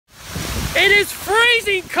It is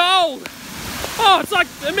freezing cold. Oh, it's like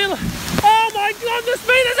the middle. Oh my goodness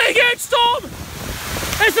me, there's a huge storm.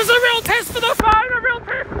 This is a real test for the phone, a real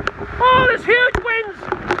test. Oh, there's huge winds.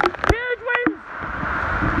 Huge winds.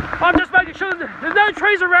 I'm just making sure there's no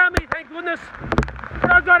trees around me, thank goodness.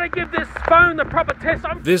 I've got to give this phone the proper test.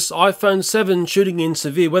 This iPhone 7 shooting in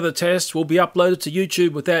severe weather test will be uploaded to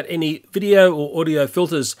YouTube without any video or audio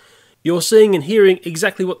filters. You're seeing and hearing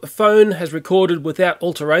exactly what the phone has recorded without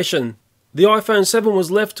alteration. The iPhone 7 was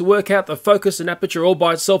left to work out the focus and aperture all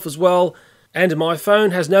by itself as well, and my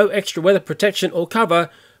phone has no extra weather protection or cover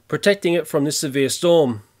protecting it from this severe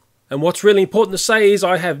storm. And what's really important to say is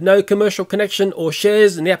I have no commercial connection or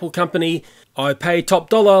shares in the Apple company. I pay top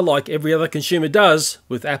dollar like every other consumer does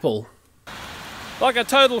with Apple. Like a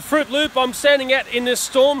total Fruit Loop, I'm standing out in this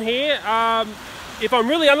storm here. If I'm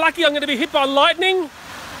really unlucky, I'm going to be hit by lightning,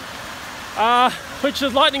 which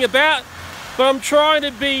is lightning about, but I'm trying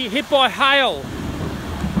to be hit by hail.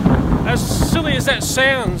 As silly as that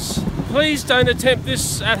sounds, please don't attempt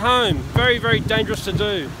this at home. Very, very dangerous to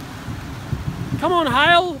do. Come on,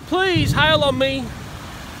 hail, please, hail on me.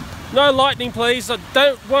 No lightning, please. I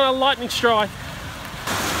don't want a lightning strike.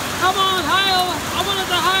 Come on, hail, I wanted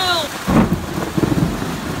the hail.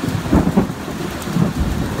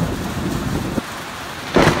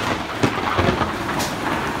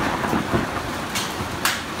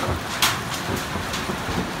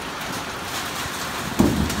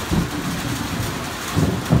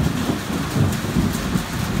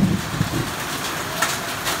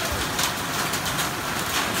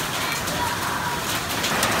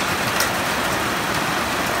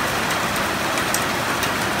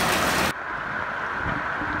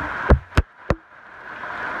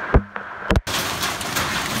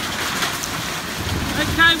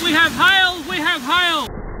 Okay, we have hail, we have hail.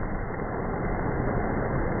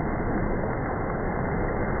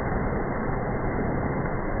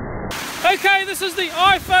 Okay, this is the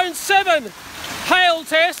iPhone 7 hail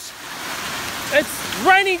test. It's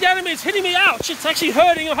raining down on me, it's hitting me, ouch, it's actually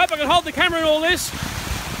hurting. I hope I can hold the camera in all this.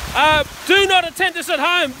 Do not attempt this at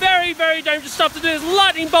home, very, very dangerous stuff to do. There's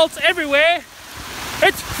lightning bolts everywhere.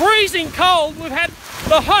 It's freezing cold, we've had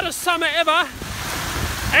the hottest summer ever.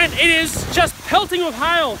 And it is just pelting with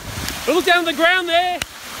hail. But look down on the ground there.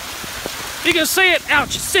 You can see it.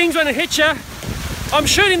 Ouch, it stings when it hits you. I'm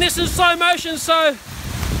shooting this in slow motion, so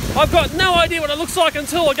I've got no idea what it looks like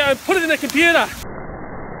until I go and put it in the computer.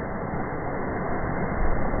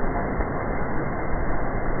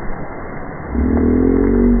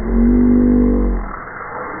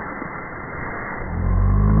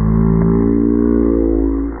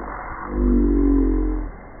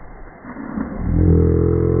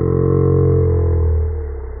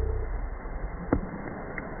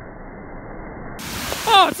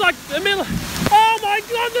 Oh, it's like the middle. Oh my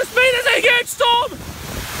goodness me, there's a huge storm.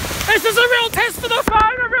 This is a real test for the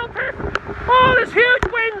phone, a real test. Oh, there's huge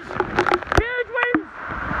winds. Huge winds.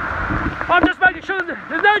 I'm just making sure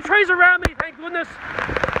there's no trees around me, thank goodness.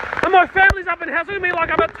 And my family's up in the house looking at me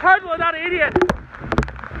like I'm a total and utter idiot.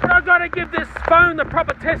 But I've got to give this phone the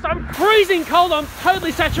proper test. I'm freezing cold, I'm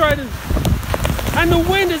totally saturated. And the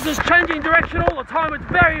wind is just changing direction all the time. It's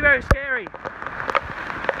very, very scary.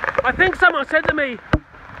 I think someone said to me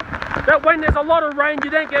that when there's a lot of rain you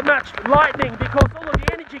don't get much lightning because all of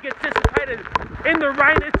the energy gets dissipated in the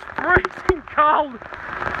rain. It's freezing cold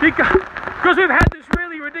because we've had this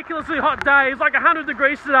really ridiculously hot day. It's like 100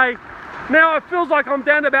 degrees today. Now it feels like I'm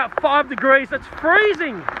down to about 5 degrees. It's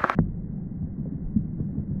freezing.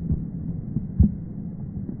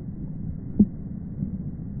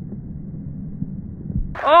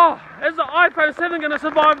 Oh, is the iPhone 7 going to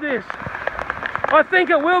survive this? I think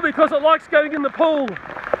it will because it likes going in the pool.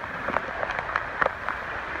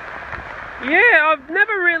 Yeah, I've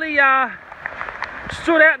never really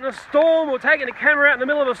stood out in a storm or taken a camera out in the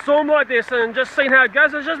middle of a storm like this and just seen how it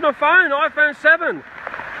goes. It's just my phone, iPhone 7,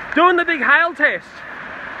 doing the big hail test.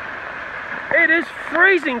 It is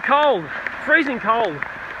freezing cold, freezing cold. Oh,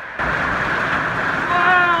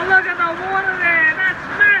 look at the water there, that's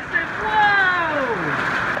massive,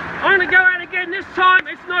 whoa! I'm gonna go out again, this time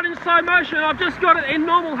it's not in slow motion, I've just got it in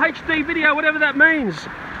normal HD video, whatever that means.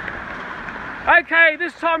 Okay,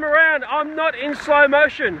 this time around, I'm not in slow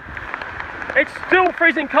motion. It's still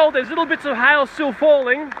freezing cold, there's little bits of hail still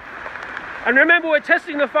falling. And remember, we're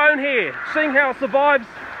testing the phone here, seeing how it survives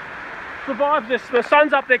this. The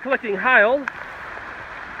sun's up there collecting hail.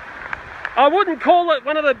 I wouldn't call it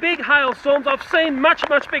one of the big hailstorms. I've seen much,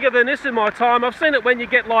 much bigger than this in my time. I've seen it when you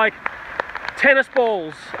get like tennis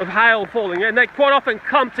balls of hail falling, and they quite often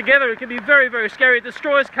clump together. It can be very, very scary. It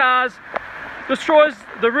destroys cars, destroys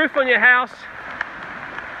the roof on your house.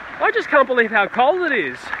 I just can't believe how cold it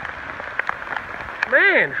is.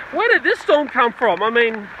 Man, where did this storm come from? I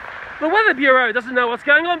mean, the Weather Bureau doesn't know what's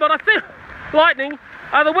going on, but I think lightning.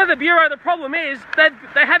 The Weather Bureau, the problem is they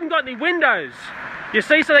haven't got any windows, you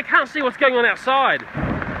see, so they can't see what's going on outside.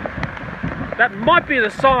 That might be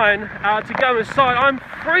the sign to go inside. I'm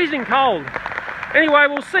freezing cold. Anyway,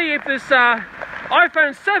 we'll see if this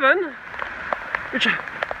iPhone 7, which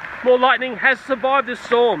more lightning, has survived this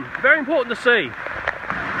storm. Very important to see.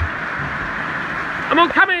 I'm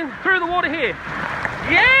gonna come in through the water here.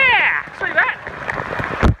 Yeah! See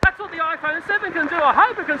that? That's what the iPhone 7 can do. I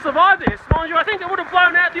hope it can survive this. Mind you, I think it would have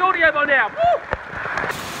blown out the audio by now. Woo!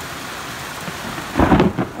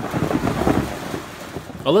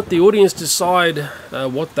 I'll let the audience decide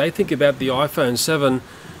what they think about the iPhone 7.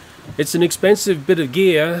 It's an expensive bit of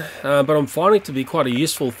gear, but I'm finding it to be quite a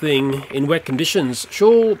useful thing in wet conditions.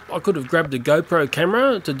 Sure, I could have grabbed a GoPro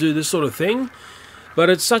camera to do this sort of thing, but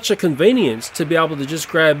it's such a convenience to be able to just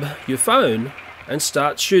grab your phone and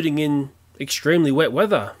start shooting in extremely wet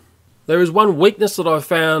weather. There is one weakness that I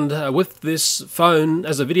found with this phone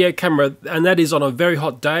as a video camera, and that is on a very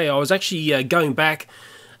hot day. I was actually going back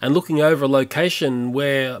and looking over a location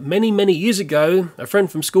where many years ago, a friend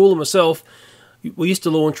from school and myself, we used to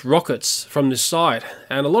launch rockets from this site.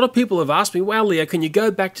 And a lot of people have asked me, wow, Leo, can you go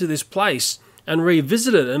back to this place and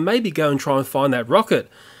revisit it and maybe go and try and find that rocket?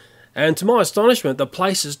 And to my astonishment, the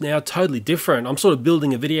place is now totally different. I'm sort of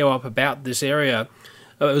building a video up about this area.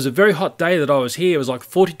 It was a very hot day that I was here. It was like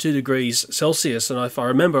 42 degrees Celsius. And if I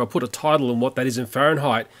remember, I put a title on what that is in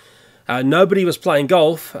Fahrenheit. Nobody was playing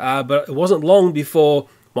golf, but it wasn't long before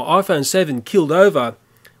my iPhone 7 killed over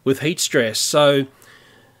with heat stress. So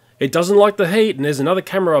it doesn't like the heat. And there's another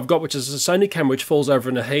camera I've got, which is a Sony camera, which falls over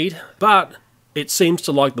in the heat, but it seems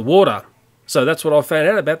to like the water. So that's what I found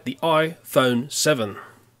out about the iPhone 7.